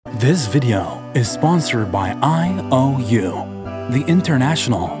This video is sponsored by IOU, the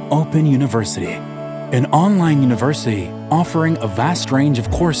International Open University, an online university offering a vast range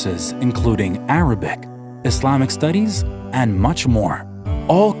of courses including Arabic, Islamic studies, and much more.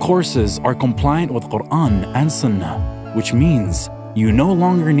 All courses are compliant with Quran and Sunnah, which means you no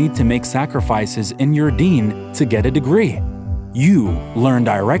longer need to make sacrifices in your deen to get a degree. You learn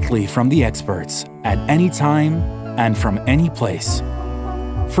directly from the experts at any time and from any place.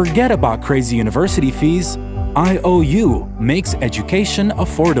 Forget about crazy university fees. IOU makes education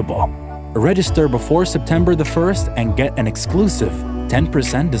affordable. Register before September the 1st and get an exclusive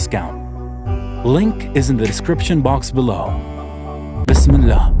 10% discount. Link is in the description box below.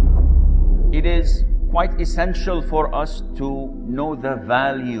 Bismillah. It is quite essential for us to know the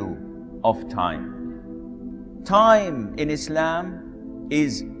value of time. Time in Islam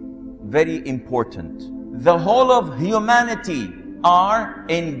is very important. The whole of humanity are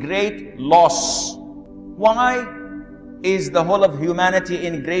in great loss. Why is the whole of humanity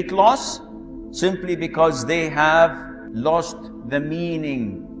in great loss? Simply because they have lost the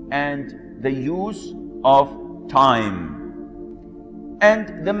meaning and the use of time.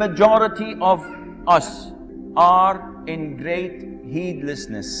 And the majority of us are in great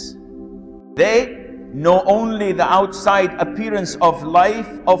heedlessness. They know only the outside appearance of life,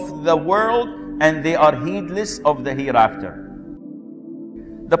 of the world, and they are heedless of the hereafter.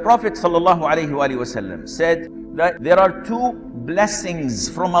 The Prophet ﷺ said that there are two blessings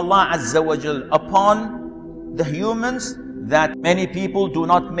from Allah Azza wa Jal upon the humans that many people do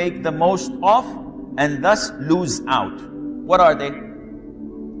not make the most of and thus lose out. What are they?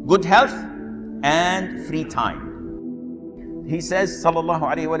 Good health and free time. He says,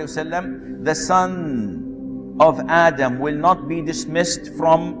 ﷺ, the son of Adam will not be dismissed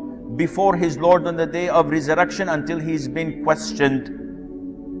from before his Lord on the day of resurrection until he's been questioned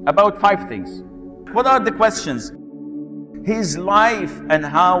about 5 things. What are the questions? His life and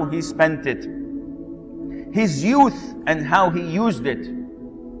how he spent it, his youth and how he used it,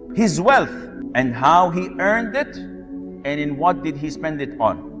 his wealth and how he earned it, and in what did he spend it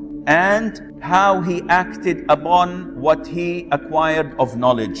on, and how he acted upon what he acquired of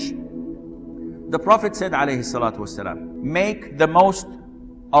knowledge. The Prophet said, alayhi salatu wasalam, make the most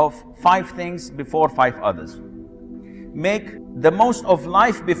of 5 things before 5 others. Make the most of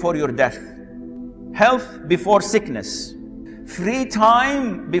life before your death, health before sickness, free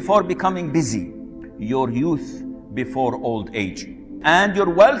time before becoming busy, your youth before old age, and your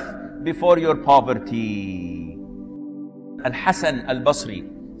wealth before your poverty. Al-Hasan al-Basri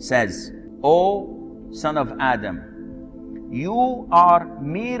says, O son of Adam, you are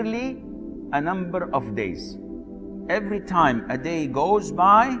merely a number of days. Every time a day goes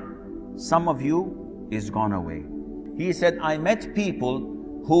by, some of you is gone away. He said, I met people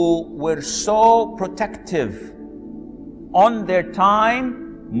who were so protective on their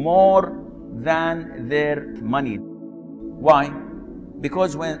time more than their money. Why?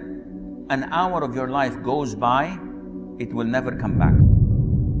 Because when an hour of your life goes by, it will never come back.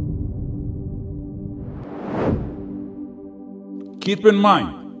 Keep in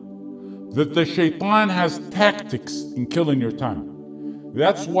mind that the shaitan has tactics in killing your time.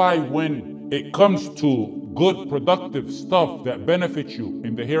 That's why when it comes to good, productive stuff that benefits you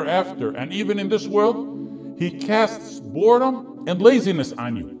in the hereafter and even in this world, he casts boredom and laziness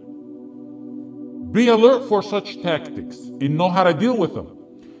on you. Be alert for such tactics and know how to deal with them.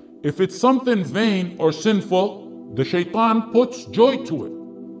 If it's something vain or sinful, the shaitan puts joy to it.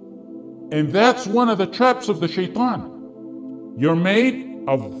 And that's one of the traps of the shaitan. You're made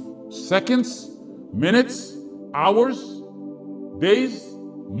of seconds, minutes, hours, days,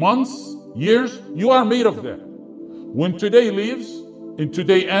 months, years. You are made of that. When today leaves and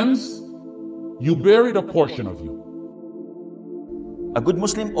today ends, you buried a portion of you. A good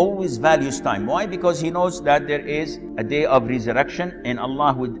Muslim always values time. Why? Because he knows that there is a day of resurrection and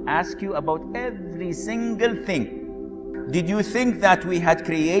Allah would ask you about every single thing. Did you think that we had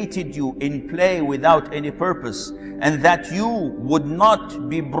created you in play without any purpose and that you would not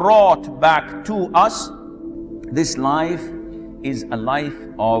be brought back to us? This life is a life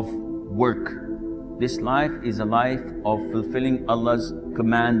of work. This life is a life of fulfilling Allah's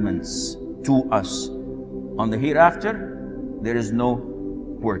commandments to us. On the hereafter, there is no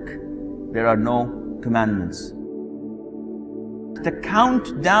work. There are no commandments. The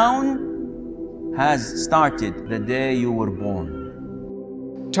countdown has started the day you were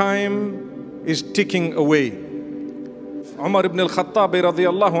born. Time is ticking away. Umar ibn al-Khattab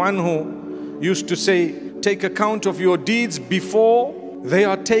radiyallahu anhu used to say, take account of your deeds before they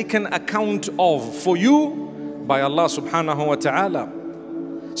are taken account of for you by Allah subhanahu wa ta'ala.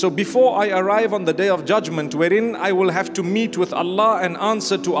 So before I arrive on the day of judgment, wherein I will have to meet with Allah and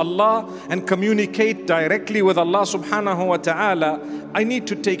answer to Allah and communicate directly with Allah subhanahu wa ta'ala, I need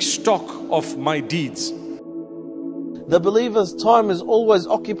to take stock of my deeds. The believer's time is always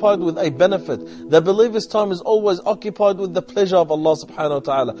occupied with a benefit. The believer's time is always occupied with the pleasure of Allah subhanahu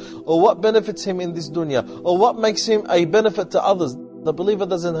wa ta'ala, or what benefits him in this dunya, or what makes him a benefit to others. The believer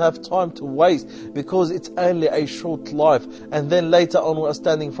doesn't have time to waste, because it's only a short life, and then later on we are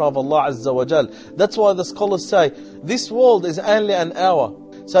standing in front of Allah Azza wa Jal. That's why the scholars say, this world is only an hour.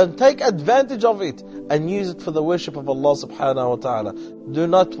 So take advantage of it and use it for the worship of Allah subhanahu wa ta'ala. Do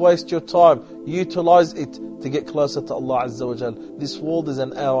not waste your time. Utilize it to get closer to Allah Azza wa Jal. This world is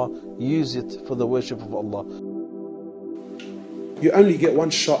an hour. Use it for the worship of Allah. You only get one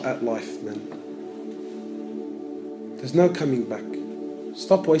shot at life, man. There's no coming back.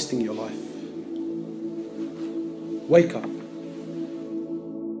 Stop wasting your life. Wake up.